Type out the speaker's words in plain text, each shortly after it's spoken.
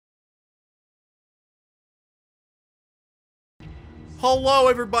Hello,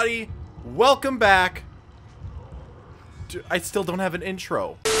 everybody. Welcome back. I still don't have an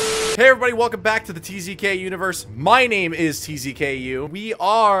intro. Hey, everybody. Welcome back to the TZK universe. My name is TZKU. We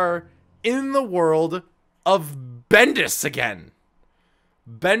are in the world of Bendis again.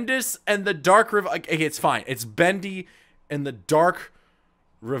 Bendis and the Dark Revival. Okay, it's fine. It's Bendy and the Dark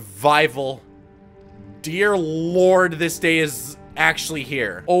Revival. Dear Lord, this day is actually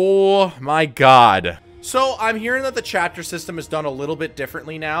here. Oh my God. So I'm hearing that the chapter system is done a little bit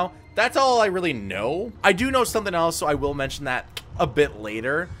differently now. That's all I really know. I do know something else, so I will mention that a bit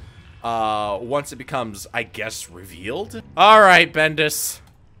later. Once it becomes, I guess, revealed. All right, Bendis.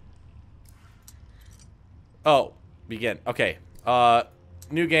 Oh, begin. Okay.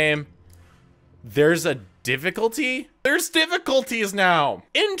 New game. There's a difficulty? There's difficulties now.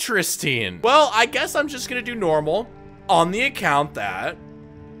 Interesting. Well, I guess I'm just gonna do normal on the account that...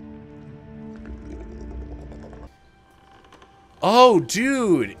 Oh,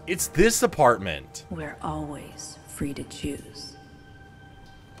 dude, it's this apartment. We're always free to choose.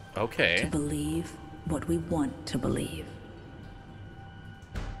 Okay. To believe what we want to believe.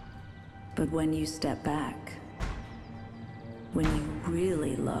 But when you step back, when you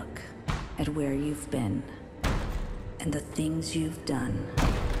really look at where you've been and the things you've done,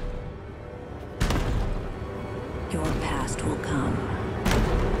 your past will come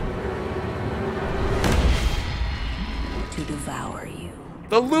to devour you.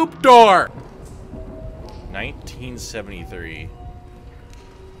 The loop door! 1973.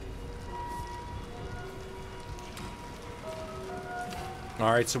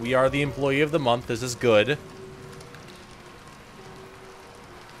 Alright, so we are the employee of the month. This is good.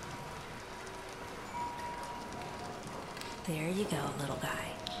 There you go, little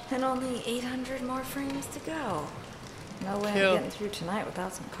guy. And only 800 more frames to go. No way I'm getting through tonight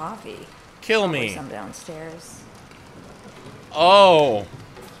without some coffee. Kill Probably me. some downstairs. Oh.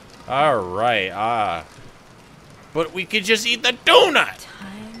 Alright, but we could just eat the donut!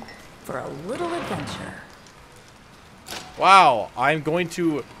 Time for a little adventure. Wow, I'm going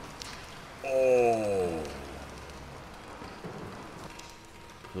to... Oh.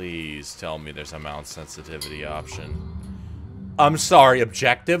 Please tell me there's a mount sensitivity option. I'm sorry,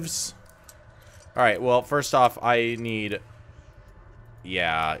 objectives? Alright, well, first off, I need...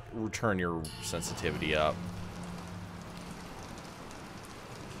 Yeah, turn your sensitivity up.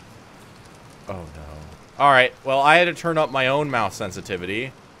 Oh, no. Alright, well, I had to turn up my own mouse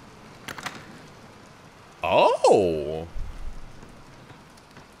sensitivity. Oh!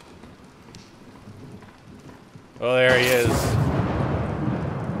 Oh, there he is.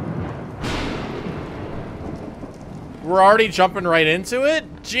 We're already jumping right into it?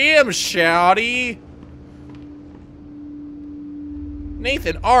 Jam, shouty!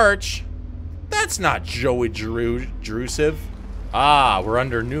 Nathan Arch? That's not Joey Drusive. Ah, we're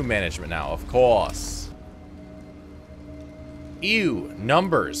under new management now, of course. Ew,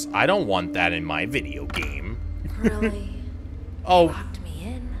 numbers. I don't want that in my video game. Really? Oh. Locked me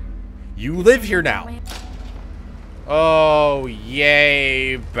in. You live here now. Oh,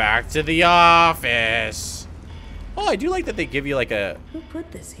 yay. Back to the office. Oh, I do like that they give you like a... Who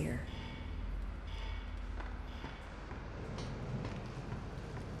put this here?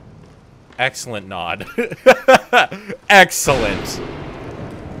 Excellent nod. Excellent.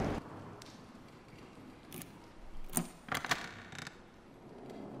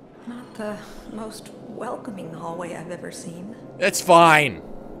 Not the most welcoming hallway I've ever seen. It's fine.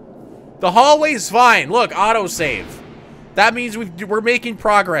 The hallway's fine. Look, autosave. That means we're making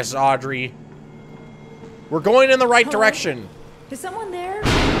progress, Audrey. We're going in the right direction. Is someone there?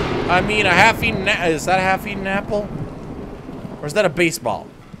 I mean, a half-eaten... Is that a half-eaten apple? Or is that a baseball?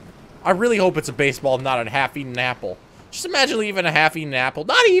 I really hope it's a baseball, not a half-eaten apple. Just imagine leaving a half-eaten apple.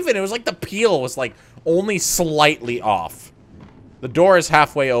 Not even. It was like the peel was like only slightly off. The door is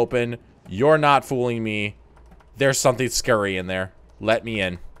halfway open. You're not fooling me. There's something scurry in there. Let me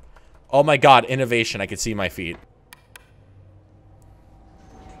in. Oh my God, innovation. I can see my feet.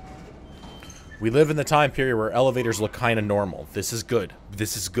 We live in the time period where elevators look kind of normal. This is good.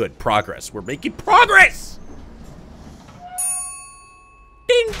 This is good. Progress. We're making progress!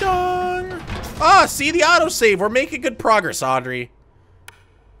 Ding dong! Ah, see the autosave. We're making good progress, Audrey.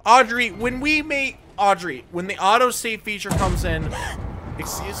 Audrey, when we make... Audrey, when the autosave feature comes in...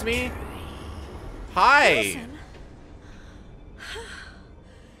 Excuse me? Hi! Listen.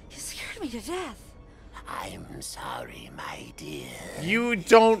 You scared me to death. I'm sorry, my dear. You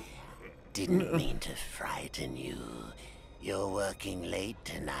don't... Didn't mean to frighten you. You're working late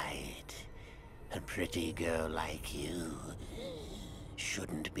tonight. A pretty girl like you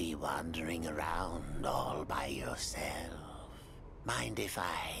shouldn't be wandering around all by yourself. Mind if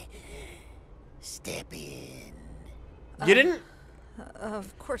I step in? You didn't?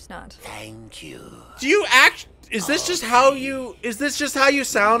 Of course not. Thank you. Do you act? Is this just how you? Is this just how you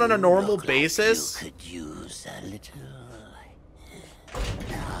sound on a normal Look basis? Like you could use a little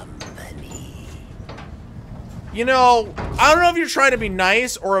company. You know, I don't know if you're trying to be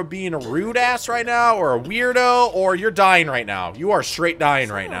nice or being a rude ass right now, or a weirdo, or you're dying right now. You are straight dying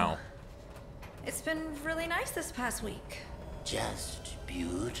right now. It's been really nice this past week. Just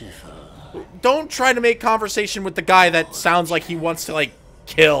beautiful. Don't try to make conversation with the guy that sounds like he wants to, like,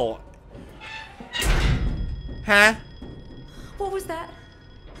 kill. Huh? What was that?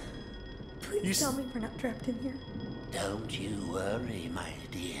 Please You tell me we're not trapped in here. Don't you worry, my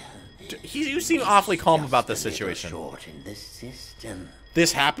dear. You seem awfully calm about this Just a little situation. Short in the system.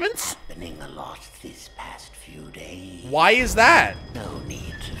 This happens? Happening a lot this past few days. Why is that? No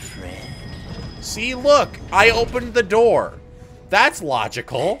need to fret. See, look, I opened the door. That's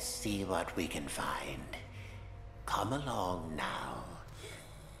logical. Let's see what we can find. Come along now.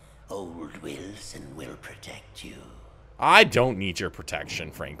 Old Wilson will protect you. I don't need your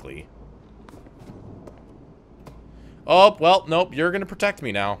protection, frankly. Oh, well, nope, you're gonna protect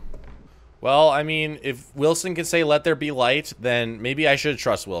me now. Well, I mean, if Wilson can say let there be light, then maybe I should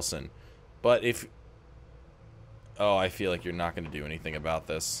trust Wilson. But if... Oh, I feel like you're not gonna do anything about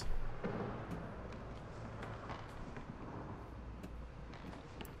this.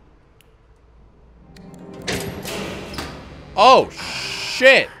 Oh,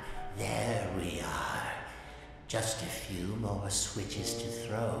 shit! There we are. Just a few more switches to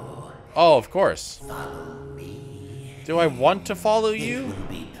throw. Oh, of course. Follow me. Do I want to follow It you? will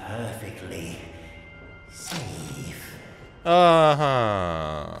be perfectly safe.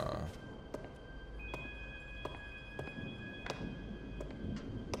 Uh-huh.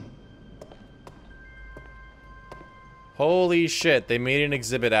 Holy shit, they made an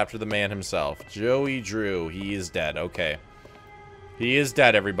exhibit after the man himself. Joey Drew, he is dead. Okay. He is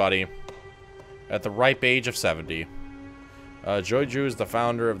dead, everybody. At the ripe age of 70. Joey Drew is the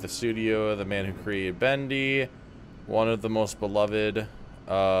founder of the studio, the man who created Bendy, one of the most beloved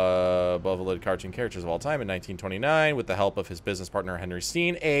cartoon characters of all time. In 1929, with the help of his business partner Henry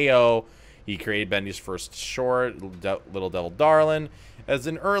Steen, Ayo, he created Bendy's first short, Little Devil Darlin', as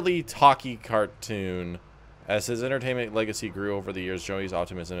an early talkie cartoon. As his entertainment legacy grew over the years, Joey's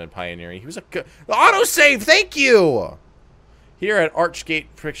optimism and pioneering. He was a good autosave. Thank you. Here at Archgate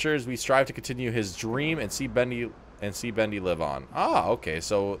Pictures, we strive to continue his dream and see Bendy live on. Ah, okay.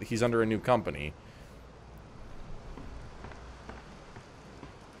 So he's under a new company.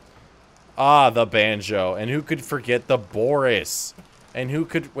 Ah, the banjo. And who could forget the Boris? And who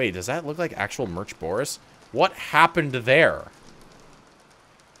could... Wait, does that look like actual merch Boris? What happened there?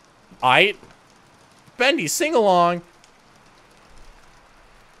 Bendy, sing along.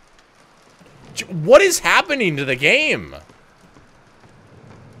 What is happening to the game?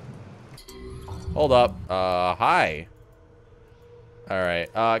 Hold up. Hi.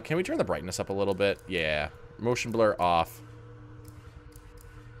 Alright. Can we turn the brightness up a little bit? Yeah. Motion blur off.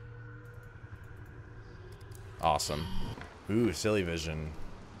 Awesome. Ooh, silly vision.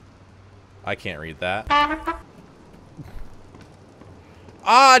 I can't read that.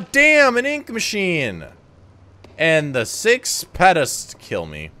 Ah, damn, an ink machine. And the 6 pedest kill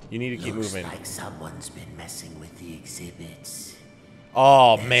me. You need to keep moving. Looks like someone's been messing with the exhibits.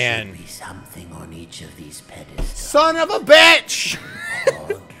 Oh, There man. should be something on each of these pedestals. Son of a bitch!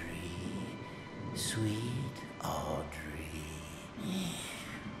 Audrey, sweet Audrey,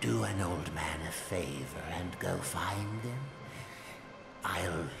 do an old man a favor and go find them.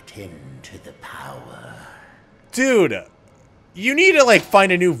 I'll tend to the power. Dude, you need to, like,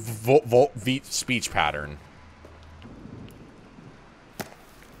 find a new speech pattern.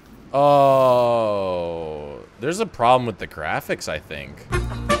 Oh, there's a problem with the graphics, I think.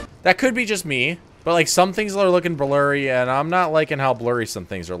 That could be just me, but, like, some things are looking blurry, and I'm not liking how blurry some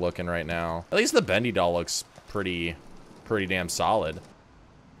things are looking right now. At least the Bendy doll looks pretty damn solid.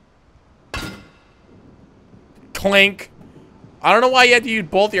 Clink. I don't know why you had to use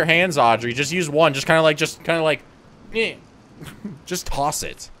both your hands, Audrey. Just use one. Just kind of like, eh. Just toss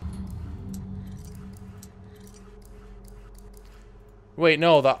it. Wait,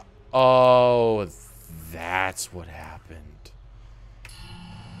 no, oh, that's what happened.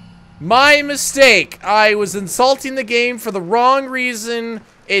 My mistake. I was insulting the game for the wrong reason.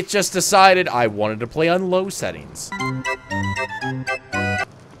 It just decided I wanted to play on low settings.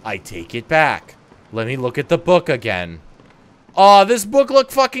 I take it back. Let me look at the book again. Aw, this book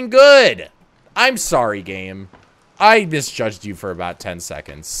looked fucking good. I'm sorry, game. I misjudged you for about 10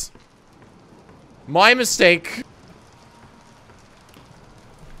 seconds. My mistake.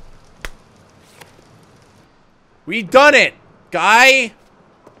 We done it, guy.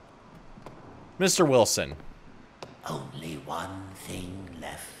 Mr. Wilson. Only one thing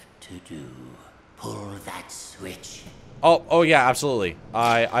left to do. Pull that switch. Oh yeah, absolutely.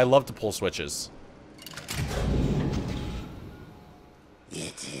 I love to pull switches.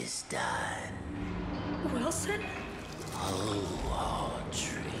 It is done. Wilson? Oh,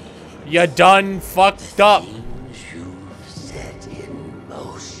 Audrey. You done fucked up. Things you've set in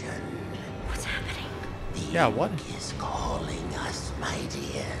motion. What's happening? Yeah, what? The is calling us, my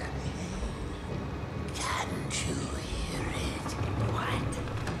dear. Can't you hear it? What?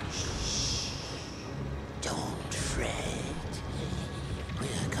 Don't fret.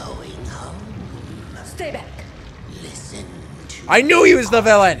 We're going home. Stay back. Listen to I knew he was the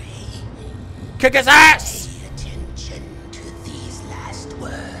villain. Kick his ass. Pay attention to these last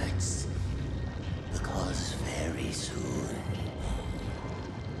words. Because very soon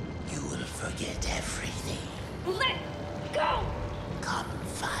you will forget everything. Let go! Come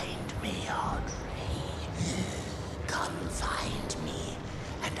find me, Audrey. Come find me,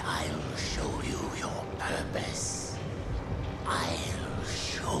 and I'll show you your purpose. I'll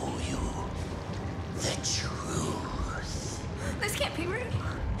show you the truth. This can't be real.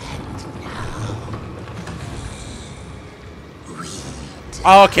 And now, we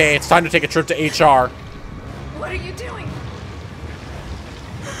Okay, it's time to take a trip to HR. What are you doing?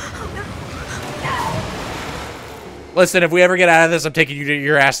 Listen, if we ever get out of this, I'm taking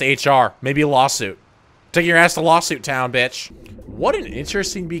your ass to HR. Maybe a lawsuit. Taking your ass to lawsuit town, bitch. What an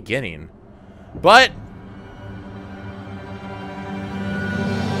interesting beginning. But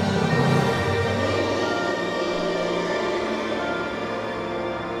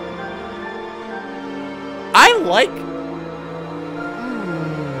I like...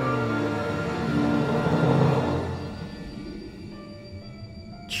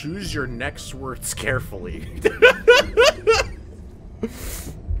 Choose your next words carefully.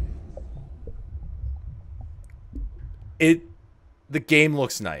 The game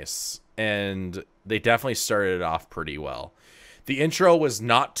looks nice, and they definitely started it off pretty well. The intro was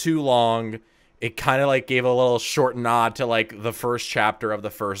not too long. It kind of like gave a little short nod to like the first chapter of the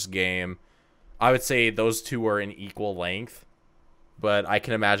first game. I would say those two were in equal length, but I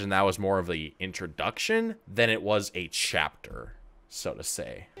can imagine that was more of the introduction than it was a chapter, so to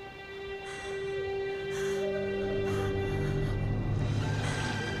say.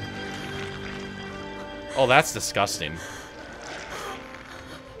 Oh, that's disgusting.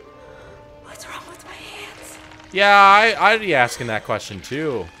 What's wrong with my hands? Yeah, I'd be asking that question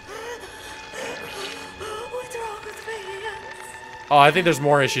too. What's wrong with my hands? Oh, I think there's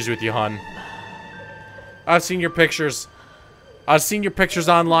more issues with you, hun. I've seen your pictures. I've seen your pictures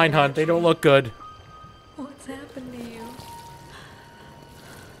online, hun. They don't look good. What's happened to you?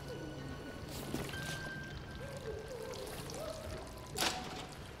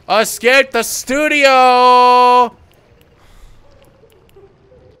 Escape the studio!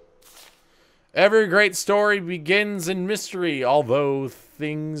 Every great story begins in mystery. Although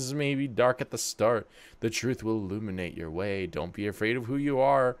things may be dark at the start, the truth will illuminate your way. Don't be afraid of who you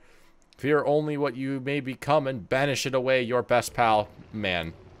are. Fear only what you may become and banish it away. Your best pal,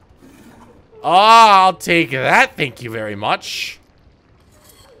 man. Ah, I'll take that. Thank you very much.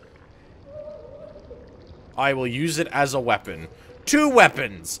 I will use it as a weapon. 2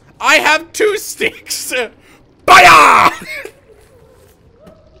 weapons. I have 2 sticks. Baya!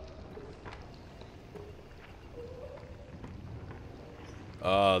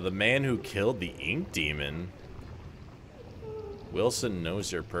 The man who killed the ink demon. Wilson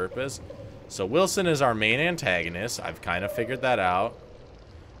knows your purpose. So Wilson is our main antagonist. I've kind of figured that out.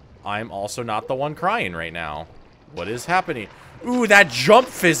 I'm also not the one crying right now. What is happening? Ooh, that jump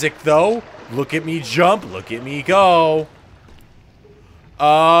physic, though. Look at me jump. Look at me go.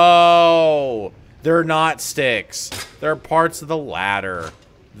 Oh, they're not sticks. They're parts of the ladder.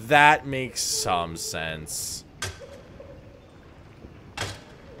 That makes some sense.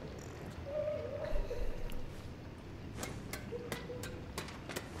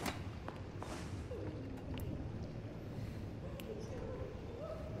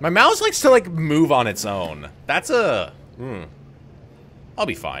 My mouse likes to, like, move on its own. That's a... I'll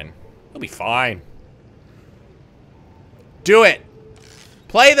be fine. I'll be fine. Do it!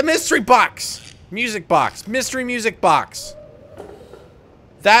 Play the mystery box! Music box. Mystery music box.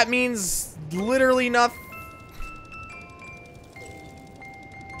 That means literally nothing.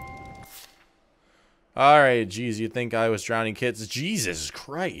 Alright, geez, you think I was drowning kids? Jesus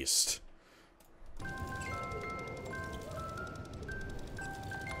Christ.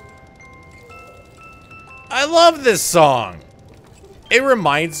 I love this song. It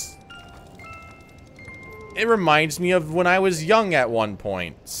reminds It reminds me of when I was young at one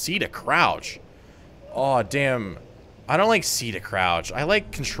point. C to crouch. Oh, damn. I don't like C to crouch. I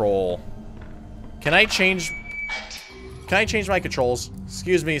like control. Can I change my controls?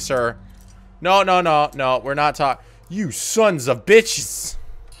 Excuse me, sir. No, no, no, no. We're not talking. You sons of bitches.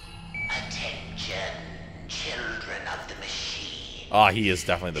 Attention, children of the machine. Oh, he is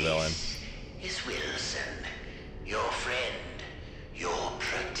definitely the villain. Is Wilson, your friend, your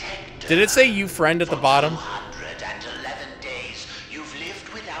protector. Did it say you friend at the bottom? 211 days, you've lived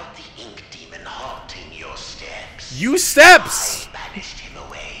without the ink demon haunting your steps. You steps! I banished him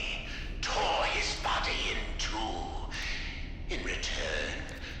away, tore his body in two. In return,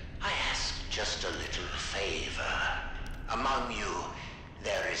 I asked just a little favor. Among you,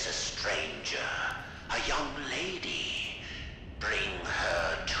 there is a stranger, a young lady. Bring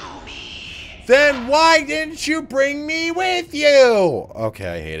her to me. Then why didn't you bring me with you? Okay,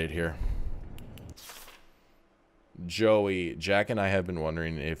 I hate it here. Joey, Jack and I have been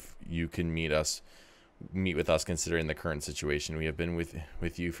wondering if you can meet with us considering the current situation. We have been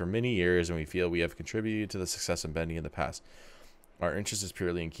with you for many years and we feel we have contributed to the success of Bendy in the past. Our interest is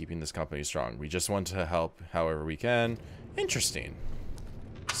purely in keeping this company strong. We just want to help however we can. Interesting.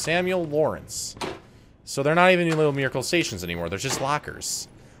 Samuel Lawrence. So they're not even little miracle stations anymore. They're just lockers.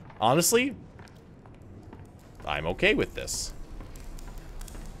 Honestly, I'm okay with this.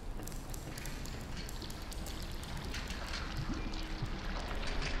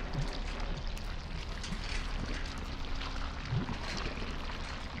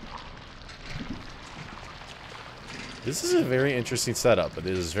 This is a very interesting setup, but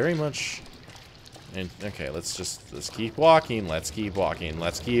it is very much... And, okay, let's keep walking. Let's keep walking.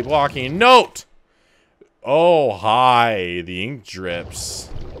 Let's keep walking. Note! Oh, hi. The ink drips.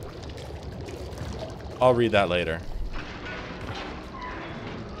 I'll read that later.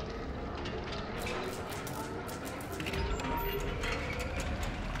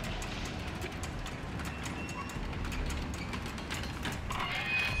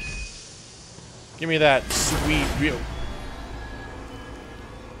 Give me that sweet real.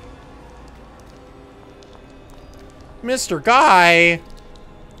 Mr. Guy.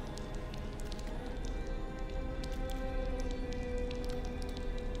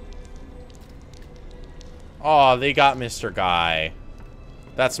 Oh, they got Mr. Guy.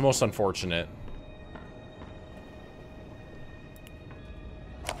 That's most unfortunate.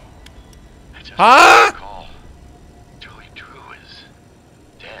 Huh? Joey Drew is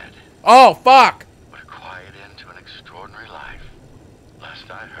dead. Oh, fuck. What a quiet end to an extraordinary life.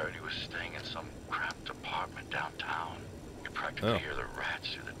 Last I heard, he was staying in some cramped apartment downtown. You practically hear the rats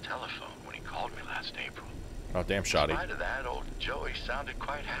through the telephone when he called me last April. Oh, damn, shoddy. In spite of that, old Joey sounded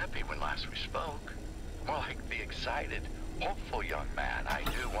quite happy when last we spoke. More like the excited, hopeful young man I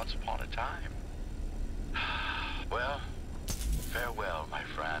knew once upon a time. Well, farewell, my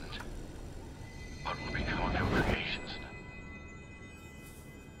friend. What will become of your creations?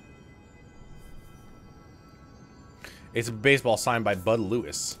 It's a baseball signed by Bud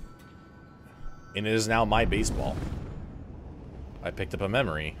Lewis. And it is now my baseball. I picked up a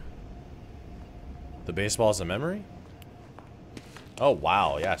memory. The baseball is a memory? Oh,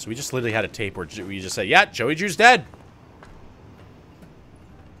 wow. Yeah, so we just literally had a tape where we just said, yeah, Joey Drew's dead.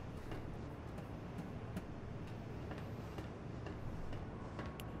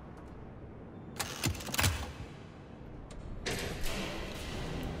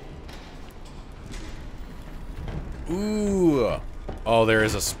 Ooh. Oh, there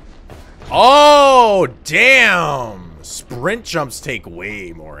is a... Oh, damn. Sprint jumps take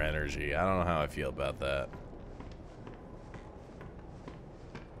way more energy. I don't know how I feel about that.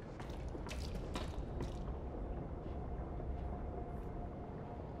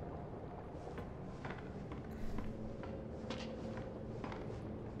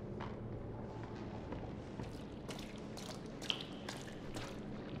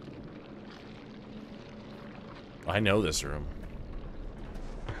 I know this room.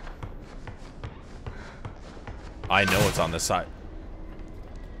 I know it's on this side.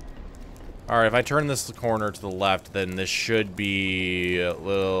 Alright, if I turn this corner to the left, then this should be a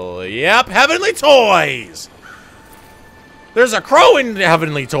little... Yep, Heavenly Toys! There's a crow in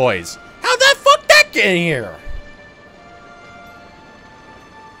Heavenly Toys! How'd that fuck that get in here?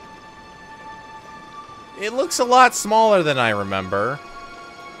 It looks a lot smaller than I remember.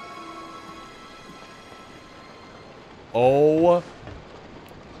 Oh.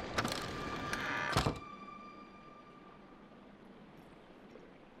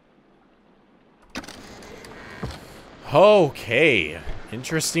 Okay.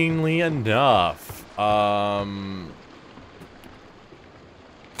 Interestingly enough.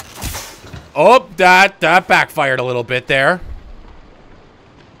 Oh, that backfired a little bit there.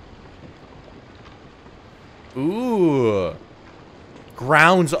 Ooh.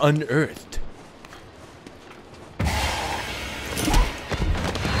 Grounds unearthed.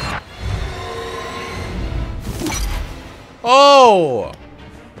 Oh!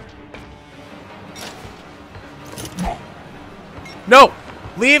 No!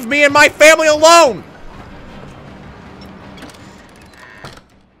 Leave me and my family alone!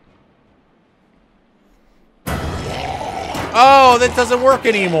 Oh, that doesn't work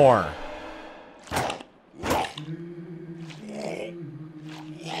anymore.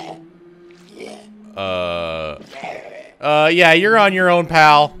 Yeah, you're on your own,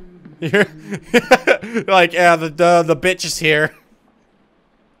 pal. You're like, yeah, the bitch is here.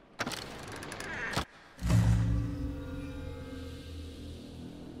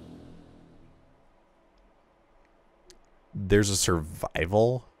 There's a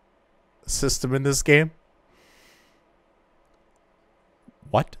survival system in this game.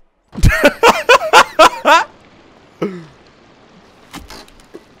 What?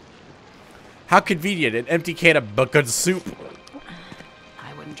 How convenient, an empty can of good soup.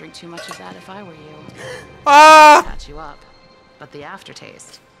 I wouldn't drink too much of that if I were you. Ah! Catch you up. But the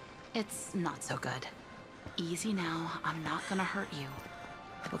aftertaste, it's not so good. Easy now, I'm not gonna hurt you.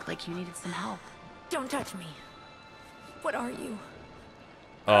 Looked like you needed some help. Don't touch me. What are you?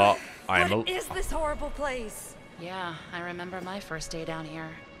 What is this horrible place? Yeah, I remember my first day down here.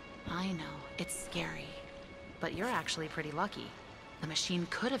 I know, it's scary. But you're actually pretty lucky. The machine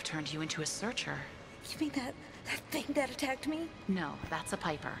could have turned you into a searcher. You mean that thing that attacked me? No, that's a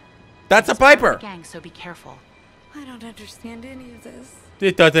Piper. That's a It's part of Piper. the gang, so be careful. I don't understand any of this.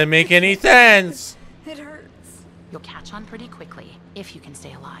 It doesn't make any sense. It hurts. You'll catch on pretty quickly, if you can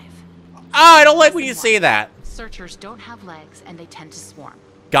stay alive. Ah, I don't like when you say that. Searchers don't have legs, and they tend to swarm.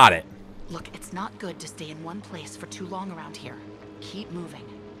 Got it. Look, it's not good to stay in one place for too long around here. Keep moving,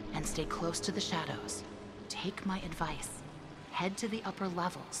 and stay close to the shadows. Take my advice. Head to the upper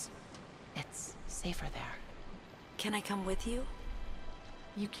levels. It's safer there. Can I come with you?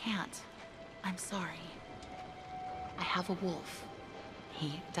 You can't. I'm sorry. I have a wolf.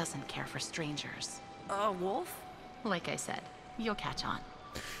 He doesn't care for strangers. A wolf? Like I said, you'll catch on.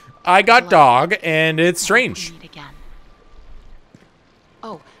 I got dog, and it's strange. Meet again.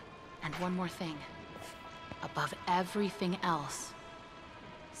 Oh, and one more thing. Above everything else,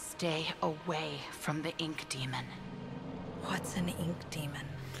 stay away from the ink demon. What's an ink demon?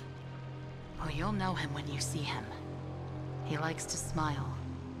 Oh, you'll know him when you see him. He likes to smile,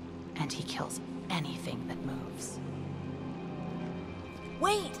 and he kills anything that moves.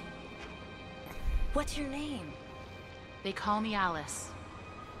 Wait! What's your name? They call me Alice.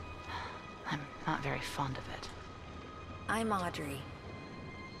 I'm not very fond of it. I'm Audrey.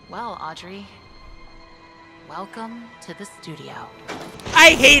 Well, Audrey, welcome to the studio.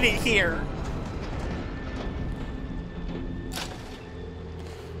 I hate it here.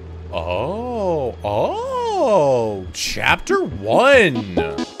 Oh, chapter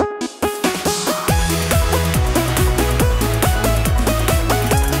 1.